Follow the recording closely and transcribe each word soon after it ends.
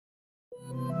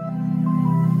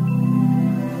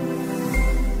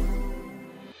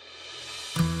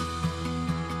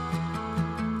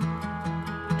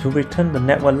To return the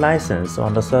network license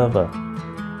on the server,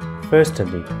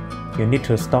 firstly, you need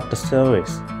to stop the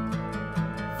service.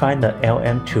 Find the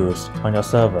LM tools on your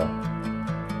server.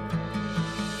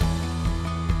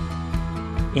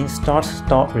 In Start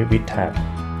Stop Repeat tab,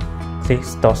 click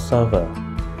Stop Server.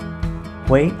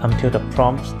 Wait until the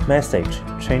prompt message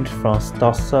changes from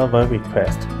Stop Server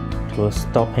Request to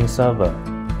Stopping Server.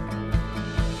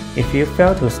 If you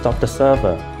fail to stop the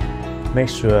server, make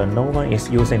sure no one is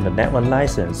using the network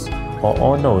license or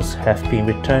all nodes have been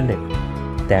returned.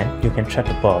 Then you can check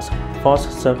the box Force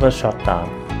Server Shutdown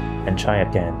and try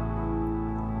again.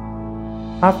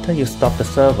 After you stop the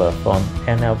server from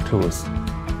NL Tools,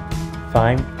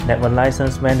 find Network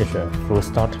License Manager through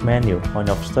Start menu on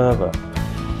your server.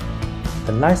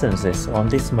 The licenses on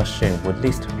this machine will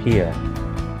list here.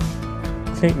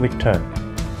 Click Return.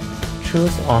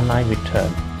 Choose Online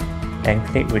Return and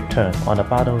click Return on the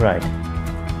bottom right.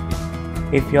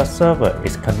 If your server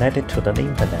is connected to the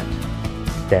internet,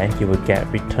 then you will get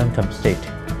Return Complete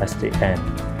at the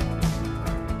end.